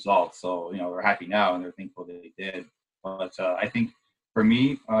those results. So they're happy now and they're thankful that they did. But I think for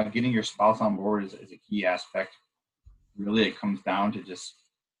me, getting your spouse on board is a key aspect. Really, it comes down to just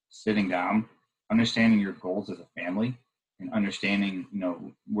sitting down, understanding your goals as a family, and understanding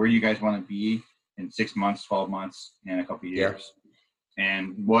where you guys want to be in 6 months, 12 months, and a couple of years,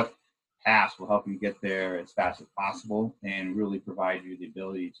 and what path will help you get there as fast as possible and really provide you the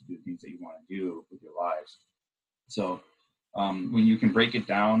ability to do things that you want to do with your lives. So when you can break it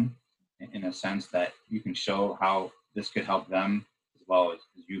down in a sense that you can show how this could help them as well as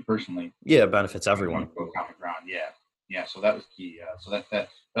you personally. Yeah, it benefits everyone. Common ground. Yeah. So that was key.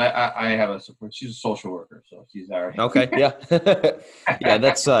 But I have a support. She's a social worker, so she's all right. Okay. Yeah. Yeah.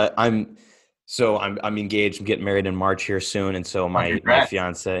 That's I'm engaged. I'm getting married in March here soon, and so my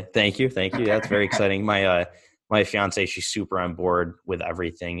fiance. Thank you. That's very exciting. My fiance, she's super on board with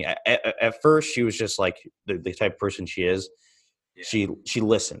everything. At first, she was just like the type of person she is. Yeah. She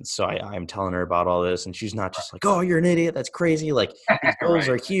listens. So I'm telling her about all this, and she's not just like, "Oh, you're an idiot. That's crazy. Like these goals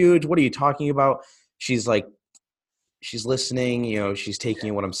are huge. What are you talking about?" She's like, she's listening. She's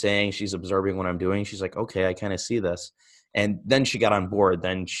taking what I'm saying. She's observing what I'm doing. She's like, "Okay, I kind of see this." And then she got on board.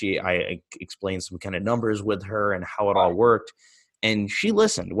 Then I explained some kind of numbers with her and how it all worked. And she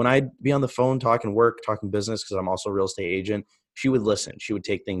listened. When I'd be on the phone talking work, talking business, because I'm also a real estate agent, she would listen. She would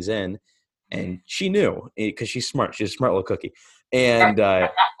take things in. And she knew, because she's smart. She's a smart little cookie. And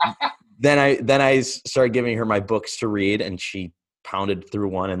then I started giving her my books to read, and she pounded through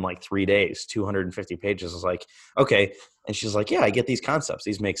one in like 3 days, 250 pages. I was like, okay. And she's like, yeah, I get these concepts.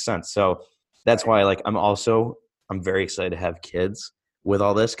 These make sense. So that's why I'm very excited to have kids with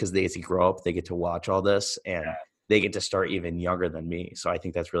all this, because they get to grow up, they get to watch all this, and they get to start even younger than me. So I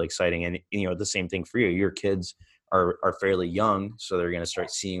think that's really exciting. And the same thing for you. Your kids are fairly young, so they're going to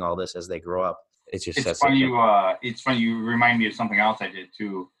start seeing all this as they grow up. It's funny. It's funny. You remind me of something else I did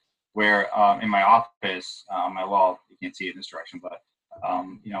too, where in my office, on my wall, you can't see it in this direction, but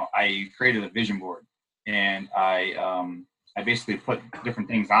I created a vision board, and I basically put different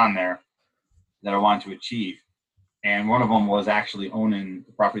things on there that I wanted to achieve. And one of them was actually owning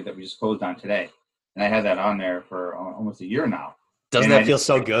the property that we just closed on today. And I had that on there for almost a year now. Doesn't that feel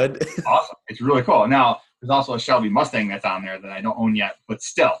so good? Awesome. It's really cool. Now, there's also a Shelby Mustang that's on there that I don't own yet, but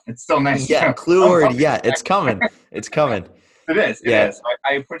still, it's still nice. Yeah, clue word. Yeah, it's coming. It's coming. It is. So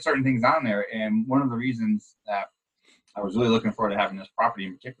I put certain things on there. And one of the reasons that I was really looking forward to having this property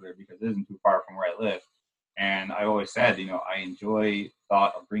in particular, because it isn't too far from where I live. And I always said, I enjoy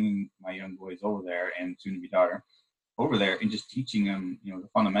thought of bringing my young boys over there, and soon to be daughter over there, and just teaching them, the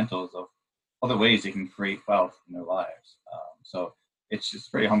fundamentals of other ways they can create wealth in their lives. So it's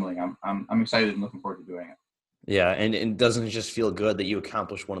just very humbling. I'm excited and looking forward to doing it. Yeah, and it doesn't just feel good that you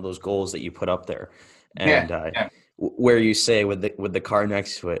accomplished one of those goals that you put up there, and where you say with the car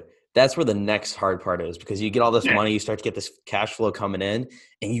next to it, that's where the next hard part is, because you get all this money, you start to get this cash flow coming in,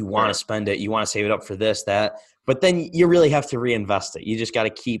 and you want to spend it, you want to save it up for this, that, but then you really have to reinvest it. You just got to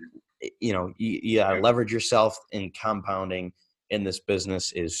keep, you got to leverage yourself, and compounding in this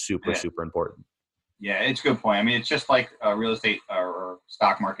business is super important. Yeah, it's a good point. I mean, it's just like real estate or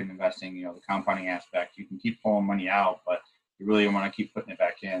stock market investing, the compounding aspect. You can keep pulling money out, but you really want to keep putting it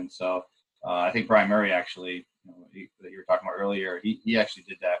back in. So I think Brian Murray actually, that you were talking about earlier, he actually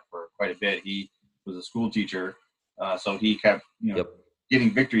did that for quite a bit. He was a school teacher, so he kept,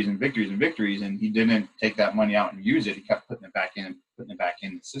 getting victories and victories and victories, and he didn't take that money out and use it. He kept putting it back in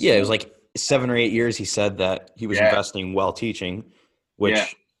the system. Yeah, it was like 7 or 8 years he said that he was investing while teaching,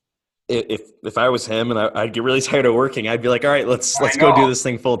 which if I was him and I'd get really tired of working, I'd be like, all right, let's go do this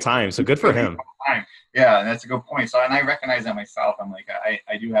thing full time. So good for him. Yeah, and that's a good point. So, and I recognize that myself. I'm like,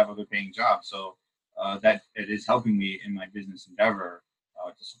 I do have a good paying job. So that it is helping me in my business endeavor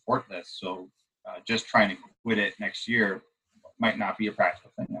to support this. So just trying to quit it next year might not be a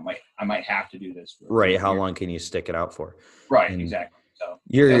practical thing. I might have to do this. Right. How long can you stick it out for? Right. And exactly. So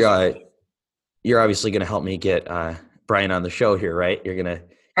you're obviously going to help me get Brian on the show here, right? You're going to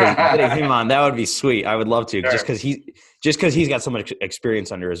getting him on. That would be sweet. I would love to, sure. just because he's got so much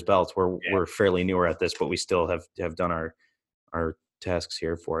experience under his belt. We're fairly newer at this, but we still have done our tasks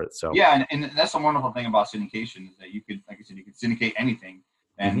here for it. So and that's the wonderful thing about syndication is that you could, like I said, you could syndicate anything.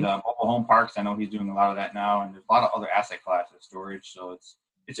 And mobile home parks, I know he's doing a lot of that now, and there's a lot of other asset classes, storage. So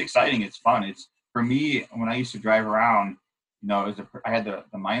it's exciting. It's fun. It's, for me, when I used to drive around, I had the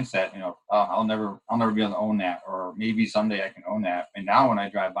mindset, I'll never be able to own that, or maybe someday I can own that. And now when I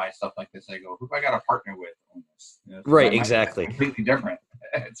drive by stuff like this, I go, who do I got to partner with to own this? Right, exactly. Completely different.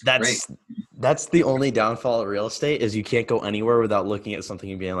 Great. That's the only downfall of real estate is you can't go anywhere without looking at something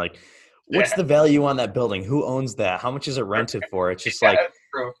and being like, what's the value on that building? Who owns that? How much is it rented for? It's just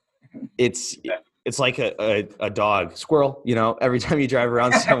it's like a dog, squirrel, every time you drive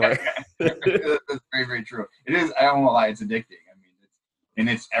around somewhere. That's very, very true. It is. I don't want to lie. It's addicting. I mean,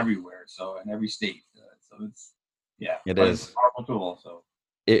 it's everywhere. So in every state. So it's, it is a powerful tool. So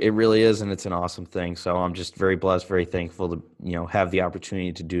it really is. And it's an awesome thing. So I'm just very blessed, very thankful to, have the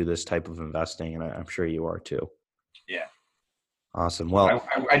opportunity to do this type of investing. And I'm sure you are too. Yeah. Awesome. Well,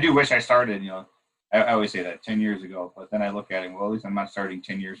 I do wish I started, I always say that 10 years ago, but then I look at it, well, at least I'm not starting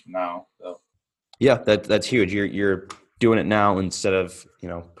 10 years from now. So yeah, that's huge. You're doing it now instead of,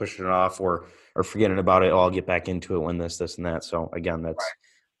 pushing it off or forgetting about it. Oh, I'll get back into it when this and that. So again,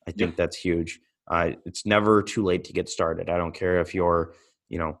 I think that's huge. It's never too late to get started. I don't care if you're,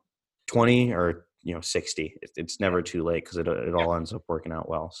 20 or, 60, it's never too late because it all ends up working out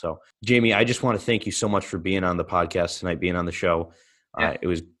well. So Jamie, I just want to thank you so much for being on the podcast tonight, being on the show. It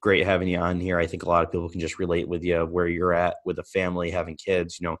was great having you on here. I think a lot of people can just relate with you where you're at with a family, having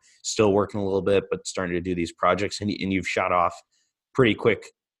kids, still working a little bit, but starting to do these projects and you've shot off pretty quick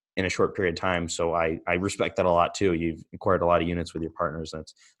in a short period of time. So I respect that a lot too. You've acquired a lot of units with your partners. I'm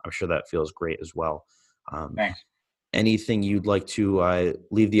sure that feels great as well. Thanks. Anything you'd like to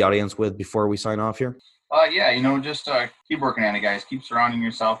leave the audience with before we sign off here? Just keep working at it, guys. Keep surrounding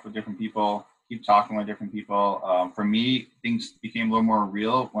yourself with different people. Keep talking with different people. For me, things became a little more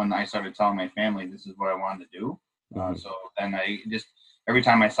real when I started telling my family this is what I wanted to do. So then I just, every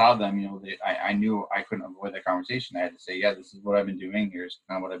time I saw them, I knew I couldn't avoid that conversation. I had to say, this is what I've been doing. Here's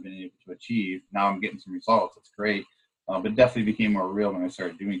kind of what I've been able to achieve. Now I'm getting some results. It's great. But it definitely became more real when I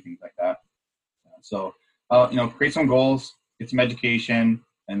started doing things like that. Create some goals, get some education,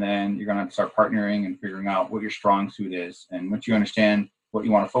 and then you're going to have to start partnering and figuring out what your strong suit is. And once you understand what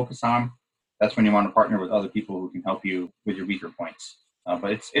you want to focus on, that's when you want to partner with other people who can help you with your weaker points.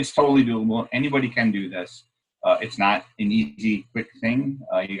 But it's totally doable. Anybody can do this. It's not an easy, quick thing.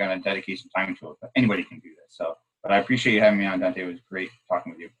 You got to dedicate some time to it, but anybody can do this. But I appreciate you having me on, Dante. It was great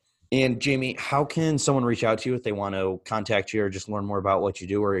talking with you. And Jamie, how can someone reach out to you if they want to contact you or just learn more about what you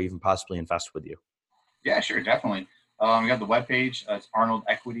do or even possibly invest with you? Yeah, sure. Definitely. We got the webpage. It's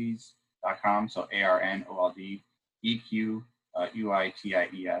arnoldequities.com. So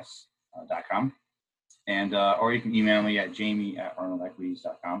ARNOLDEQUITIES.com. And, or you can email me at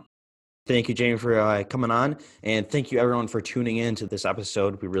jamie@arnoldequities.com. Thank you, Jamie, for coming on. And thank you, everyone, for tuning in to this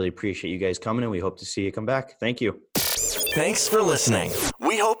episode. We really appreciate you guys coming, and we hope to see you come back. Thank you. Thanks for listening.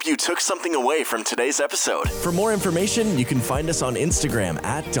 We hope you took something away from today's episode. For more information, you can find us on Instagram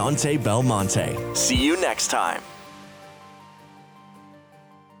 @Dante Belmonte. See you next time.